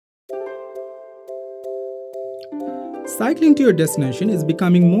Cycling to your destination is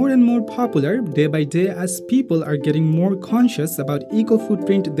becoming more and more popular day by day as people are getting more conscious about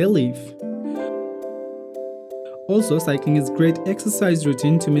eco-footprint they leave. Also, cycling is a great exercise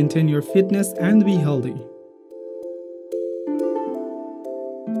routine to maintain your fitness and be healthy.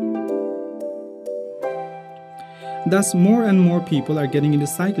 Thus, more and more people are getting into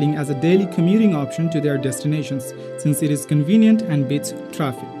cycling as a daily commuting option to their destinations, since it is convenient and beats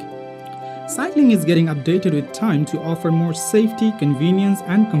traffic. Cycling is getting updated with time to offer more safety, convenience,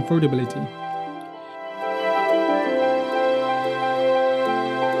 and comfortability.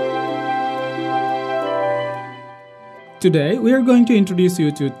 Today, we are going to introduce you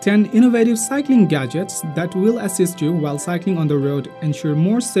to 10 innovative cycling gadgets that will assist you while cycling on the road, ensure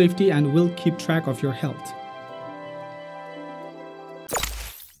more safety, and will keep track of your health.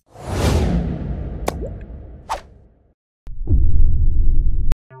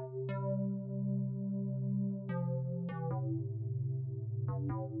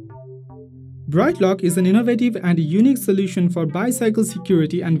 BrightLoc is an innovative and unique solution for bicycle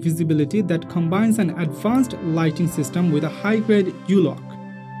security and visibility that combines an advanced lighting system with a high-grade U-lock.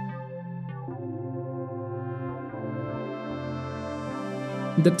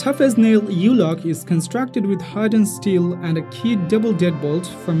 The tough-as-nail U-lock is constructed with hardened steel and a keyed double deadbolt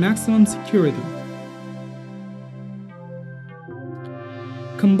for maximum security.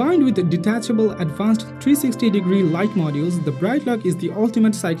 Combined with detachable advanced 360-degree light modules, the BrightLoc is the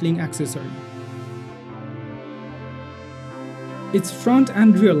ultimate cycling accessory. Its front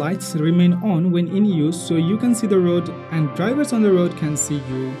and rear lights remain on when in use, so you can see the road and drivers on the road can see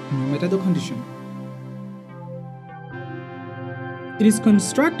you no matter the condition. It is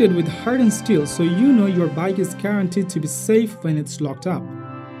constructed with hardened steel, so you know your bike is guaranteed to be safe when it's locked up.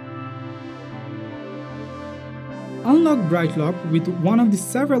 Unlock BrightLoc with one of the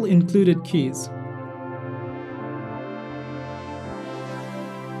several included keys.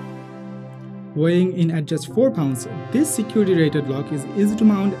 Weighing in at just 4 pounds, this security-rated lock is easy to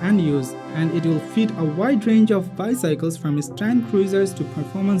mount and use, and it will fit a wide range of bicycles from strand cruisers to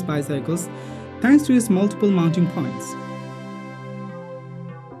performance bicycles thanks to its multiple mounting points.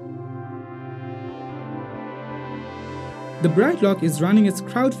 The BrightLoc is running its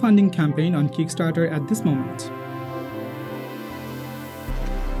crowdfunding campaign on Kickstarter at this moment.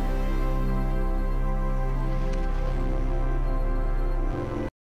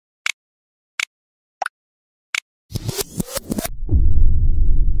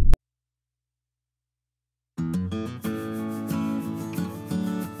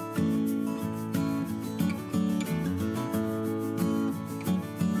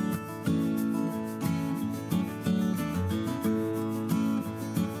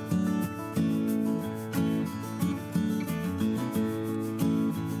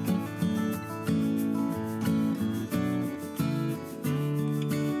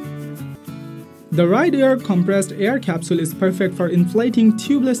 The RideAir compressed air capsule is perfect for inflating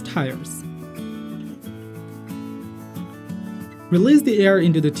tubeless tires. Release the air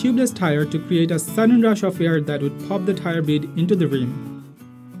into the tubeless tire to create a sudden rush of air that would pop the tire bead into the rim.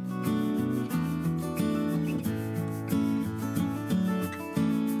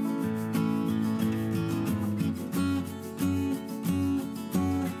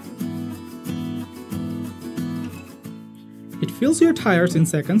 It fills your tires in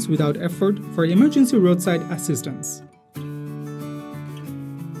seconds without effort for emergency roadside assistance.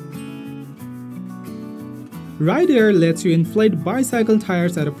 RideAir lets you inflate bicycle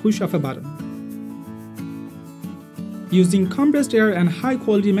tires at a push of a button. Using compressed air and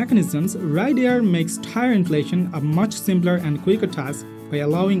high-quality mechanisms, RideAir makes tire inflation a much simpler and quicker task by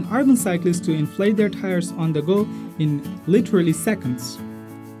allowing urban cyclists to inflate their tires on the go in literally seconds.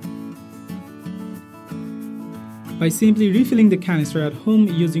 By simply refilling the canister at home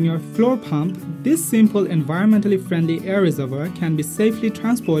using your floor pump, this simple environmentally friendly air reservoir can be safely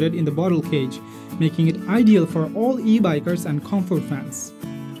transported in the bottle cage, making it ideal for all e-bikers and comfort fans.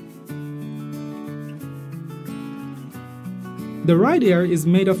 The RideAir is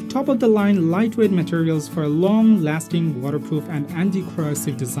made of top-of-the-line lightweight materials for a long-lasting, waterproof and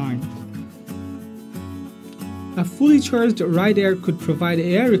anti-corrosive design. A fully charged RideAir could provide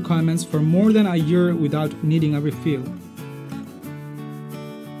air requirements for more than a year without needing a refill.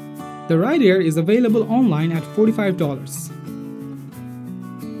 The RideAir is available online at $45.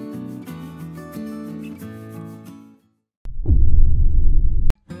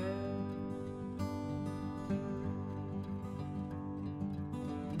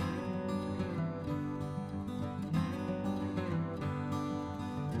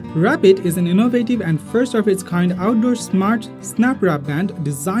 Wraapit is an innovative and first-of-its-kind outdoor smart snap wrap band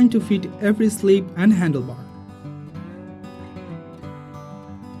designed to fit every sleeve and handlebar.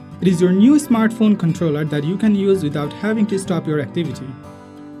 It is your new smartphone controller that you can use without having to stop your activity.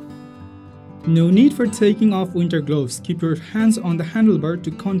 No need for taking off winter gloves. Keep your hands on the handlebar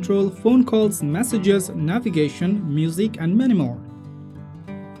to control phone calls, messages, navigation, music, and many more.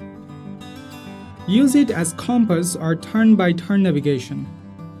 Use it as compass or turn-by-turn navigation.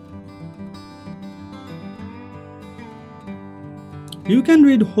 You can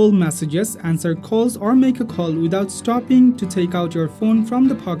read whole messages, answer calls, or make a call without stopping to take out your phone from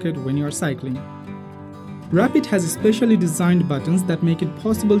the pocket when you are cycling. Wraapit has specially designed buttons that make it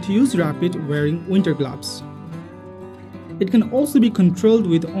possible to use Wraapit wearing winter gloves. It can also be controlled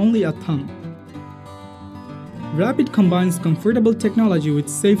with only a thumb. Wraapit combines comfortable technology with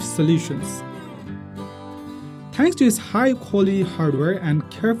safe solutions. Thanks to its high-quality hardware and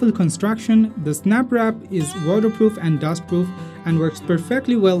careful construction, the snap wrap is waterproof and dustproof and works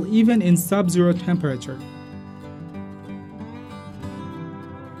perfectly well even in sub-zero temperature.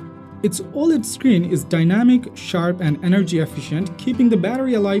 Its OLED screen is dynamic, sharp, and energy efficient, keeping the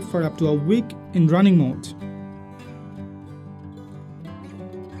battery alive for up to a week in running mode.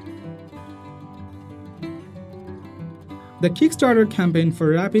 The Kickstarter campaign for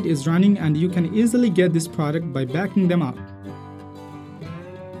Wraapit is running, and you can easily get this product by backing them up.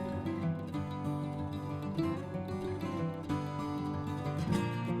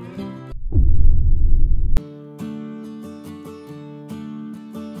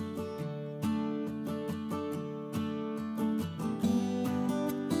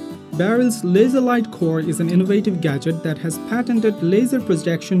 Beryl's Laserlight core is an innovative gadget that has patented laser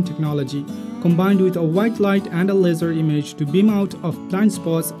projection technology, combined with a white light and a laser image to beam out of blind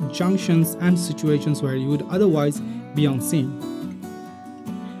spots, junctions, and situations where you would otherwise be unseen.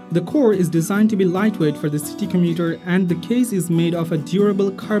 The core is designed to be lightweight for the city commuter, and the case is made of a durable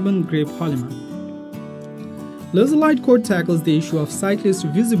carbon-grade polymer. Laserlight core tackles the issue of cyclist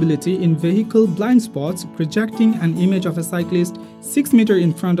visibility in vehicle blind spots, projecting an image of a cyclist 6 meters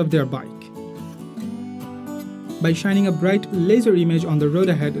in front of their bike. By shining a bright laser image on the road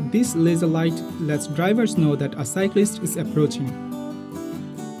ahead, this laser light lets drivers know that a cyclist is approaching.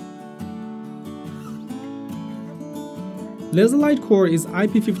 Laserlight core is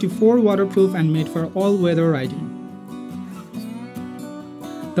IP54 waterproof and made for all-weather riding.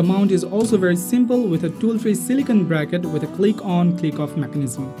 The mount is also very simple with a tool-free silicone bracket with a click-on, click-off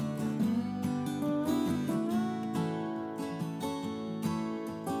mechanism.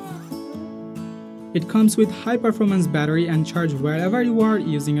 It comes with high-performance battery and charge wherever you are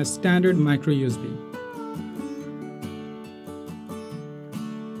using a standard micro USB.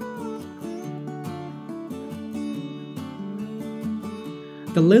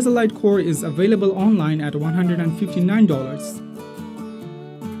 The Laserlight core is available online at $159.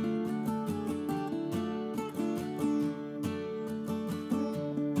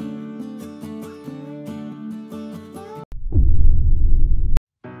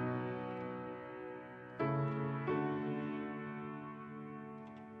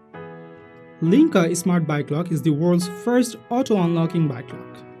 LINKA Smart Bike Lock is the world's first auto-unlocking bike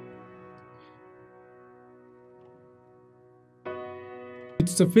lock. With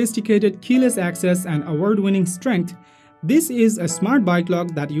sophisticated keyless access and award-winning strength, this is a smart bike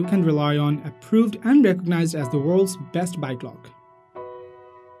lock that you can rely on, approved and recognized as the world's best bike lock.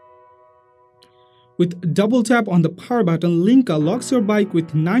 With double tap on the power button, LINKA locks your bike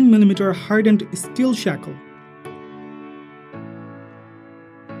with 9mm hardened steel shackle.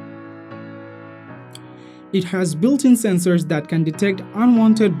 It has built-in sensors that can detect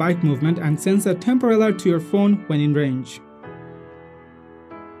unwanted bike movement and sends a temper alert to your phone when in range.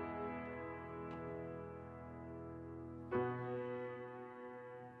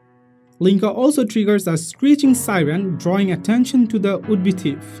 LINKA also triggers a screeching siren, drawing attention to the would-be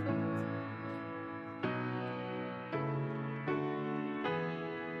thief.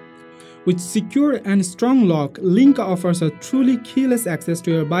 With secure and strong lock, LINKA offers a truly keyless access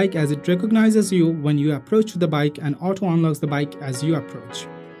to your bike as it recognizes you when you approach the bike and auto-unlocks the bike as you approach.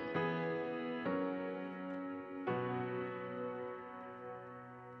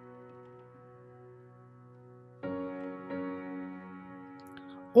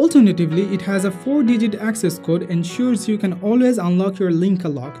 Alternatively, it has a 4-digit access code ensures you can always unlock your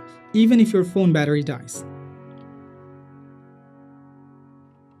LINKA lock, even if your phone battery dies.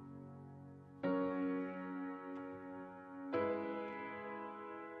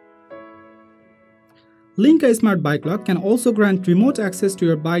 LINKA Smart Bike Lock can also grant remote access to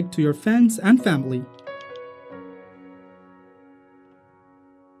your bike to your friends and family.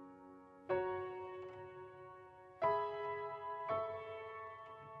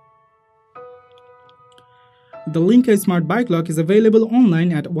 The LINKA Smart Bike Lock is available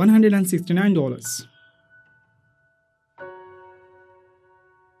online at $169.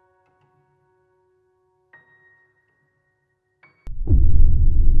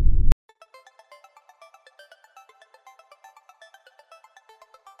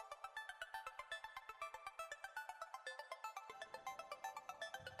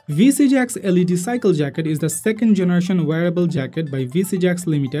 Visijax LED Cycle Jacket is the second generation wearable jacket by Visijax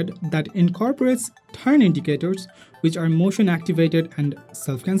Limited that incorporates turn indicators, which are motion activated and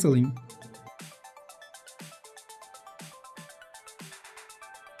self-canceling.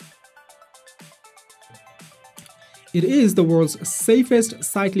 It is the world's safest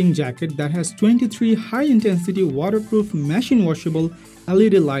cycling jacket that has 23 high-intensity waterproof machine washable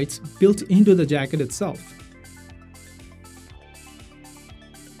LED lights built into the jacket itself.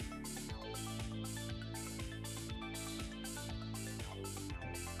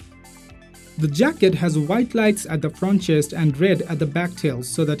 The jacket has white lights at the front chest and red at the back tail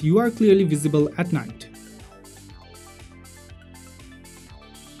so that you are clearly visible at night.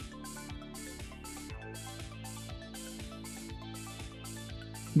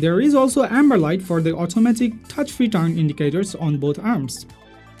 There is also amber light for the automatic touch-free turn indicators on both arms.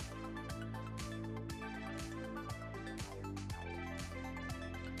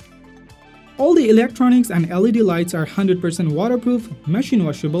 All the electronics and LED lights are 100% waterproof, machine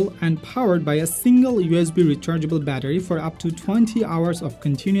washable, and powered by a single USB rechargeable battery for up to 20 hours of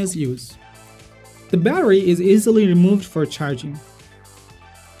continuous use. The battery is easily removed for charging.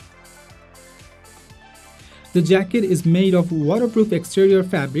 The jacket is made of waterproof exterior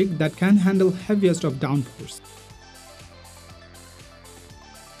fabric that can handle heaviest of downpours.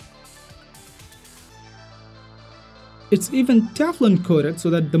 It's even Teflon coated so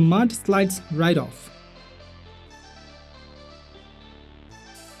that the mud slides right off.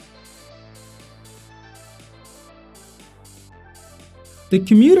 The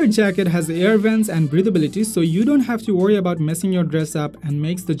commuter jacket has air vents and breathability, so you don't have to worry about messing your dress up, and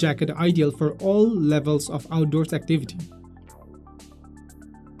makes the jacket ideal for all levels of outdoors activity.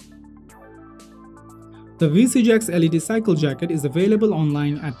 The Visijax LED Cycle Jacket is available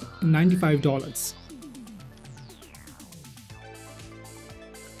online at $95.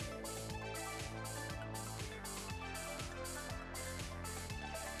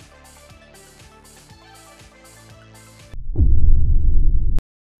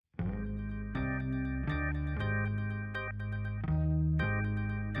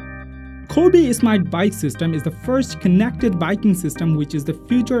 COBI Smart Bike System is the first connected biking system, which is the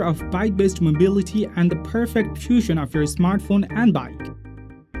future of bike-based mobility and the perfect fusion of your smartphone and bike.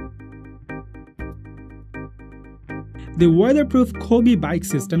 The weatherproof COBI bike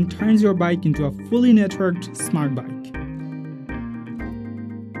system turns your bike into a fully networked smart bike.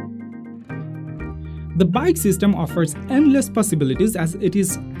 The bike system offers endless possibilities as it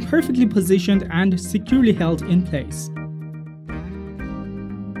is perfectly positioned and securely held in place.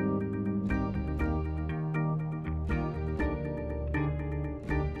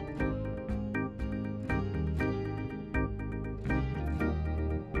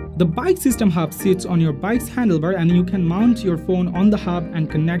 The bike system hub sits on your bike's handlebar, and you can mount your phone on the hub and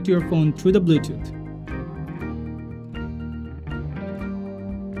connect your phone through the Bluetooth.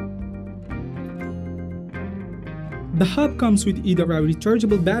 The hub comes with either a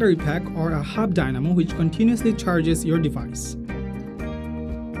rechargeable battery pack or a hub dynamo which continuously charges your device.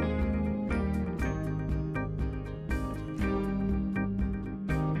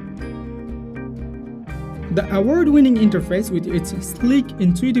 The award-winning interface with its sleek,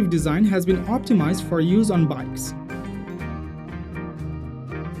 intuitive design has been optimized for use on bikes.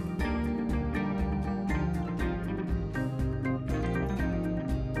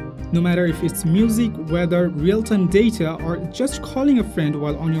 No matter if it's music, weather, real-time data, or just calling a friend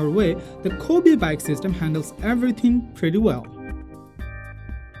while on your way, the COBI bike system handles everything pretty well.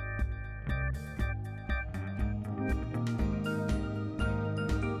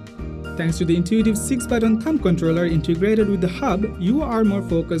 Thanks to the intuitive 6-button thumb controller integrated with the hub, you are more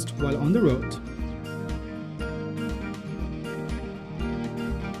focused while on the road.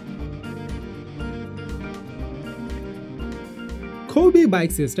 COBI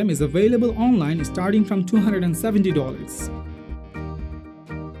bike system is available online starting from $270.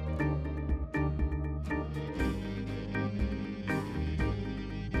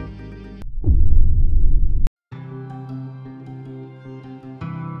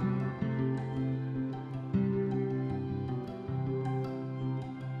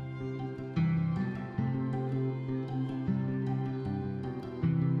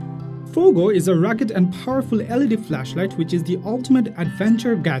 Fogo is a rugged and powerful LED flashlight which is the ultimate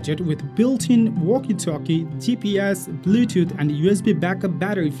adventure gadget with built-in walkie-talkie, GPS, Bluetooth and USB backup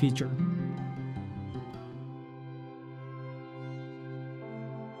battery feature.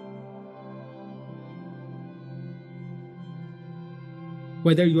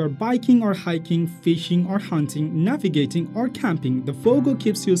 Whether you are biking or hiking, fishing or hunting, navigating or camping, the Fogo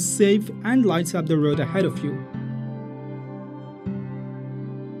keeps you safe and lights up the road ahead of you.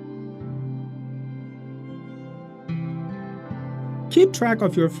 Keep track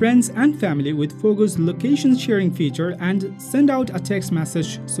of your friends and family with Fogo's location sharing feature and send out a text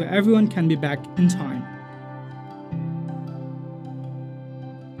message so everyone can be back in time.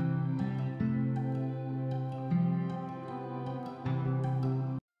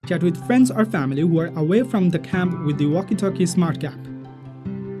 Chat with friends or family who are away from the camp with the walkie-talkie smart gap.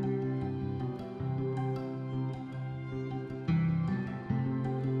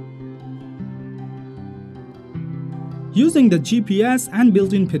 Using the GPS and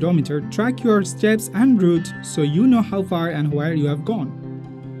built-in pedometer, track your steps and route so you know how far and where you have gone.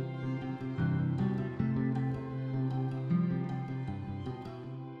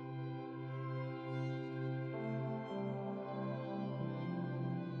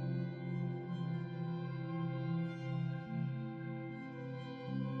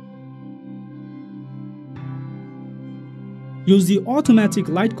 Use the automatic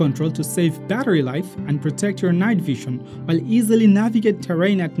light control to save battery life and protect your night vision, while easily navigate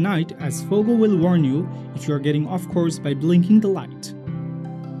terrain at night, as Fogo will warn you if you are getting off course by blinking the light.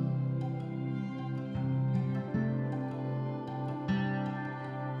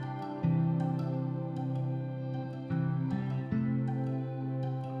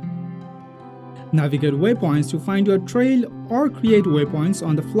 Navigate waypoints to find your trail or create waypoints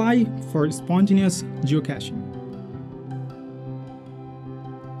on the fly for spontaneous geocaching.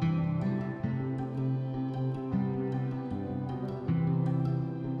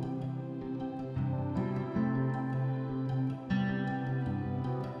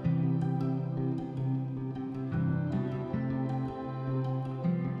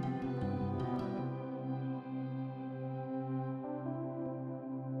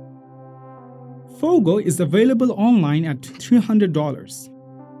 Fogo is available online at $300.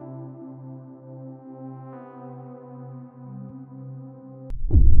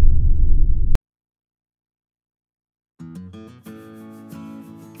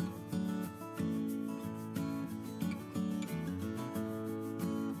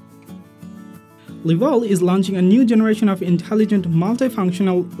 LIVALL is launching a new generation of intelligent,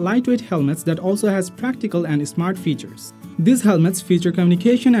 multifunctional, lightweight helmets that also has practical and smart features. These helmets feature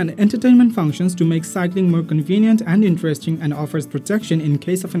communication and entertainment functions to make cycling more convenient and interesting, and offers protection in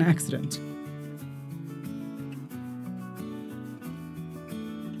case of an accident.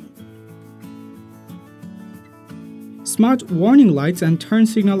 Smart warning lights and turn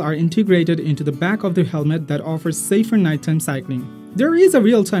signal are integrated into the back of the helmet that offers safer nighttime cycling. There is a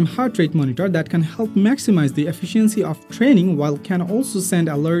real-time heart rate monitor that can help maximize the efficiency of training, while can also send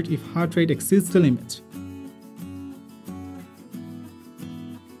alert if heart rate exceeds the limit.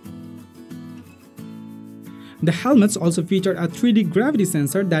 The helmets also feature a 3D gravity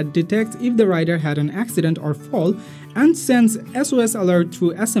sensor that detects if the rider had an accident or fall and sends SOS alert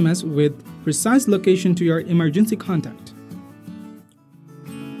through SMS with precise location to your emergency contact.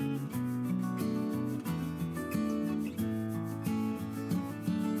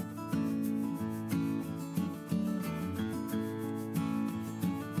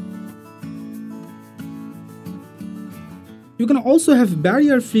 You can also have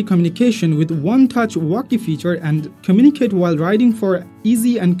barrier-free communication with one-touch walkie feature and communicate while riding for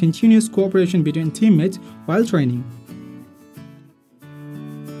easy and continuous cooperation between teammates while training.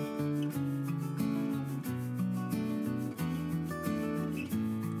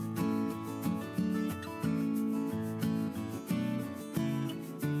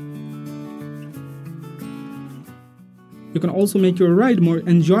 You can also make your ride more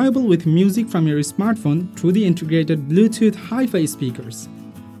enjoyable with music from your smartphone through the integrated Bluetooth hi-fi speakers.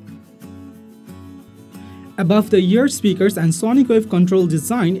 Above-the-ear speakers and sonic wave control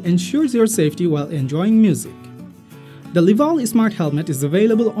design ensures your safety while enjoying music. The LIVALL Smart Helmet is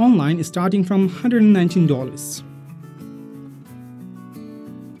available online starting from $119.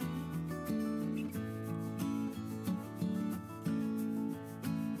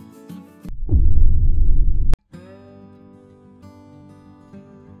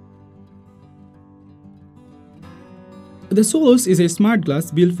 The Solos is a smart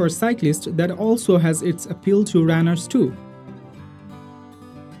glass built for cyclists that also has its appeal to runners too.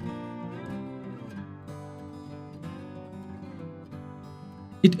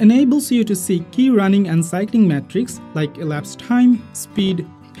 It enables you to see key running and cycling metrics like elapsed time, speed,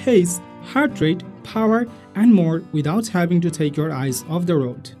 pace, heart rate, power, and more without having to take your eyes off the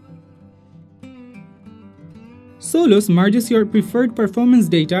road. Solus merges your preferred performance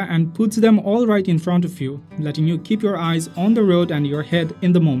data and puts them all right in front of you, letting you keep your eyes on the road and your head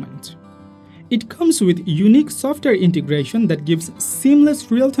in the moment. It comes with unique software integration that gives seamless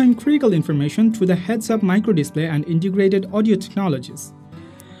real-time critical information through the heads-up microdisplay and integrated audio technologies.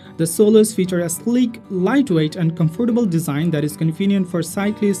 The Solus feature a sleek, lightweight, and comfortable design that is convenient for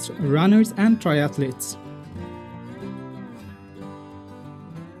cyclists, runners, and triathletes.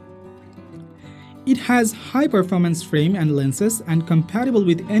 It has high-performance frame and lenses and compatible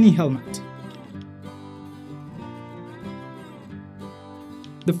with any helmet.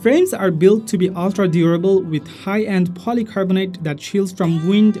 The frames are built to be ultra-durable with high-end polycarbonate that shields from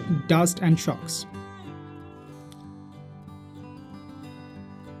wind, dust, and shocks.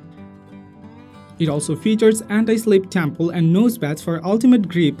 It also features anti-slip temple and nose pads for ultimate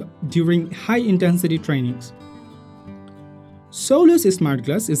grip during high-intensity trainings. Solus Smart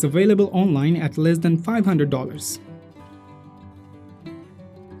Glass is available online at less than $500.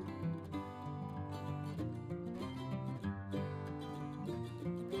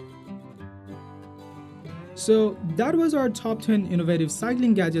 So that was our top 10 innovative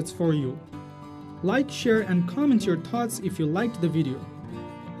cycling gadgets for you. Like, share, and comment your thoughts if you liked the video.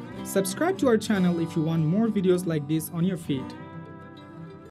 Subscribe to our channel if you want more videos like this on your feed.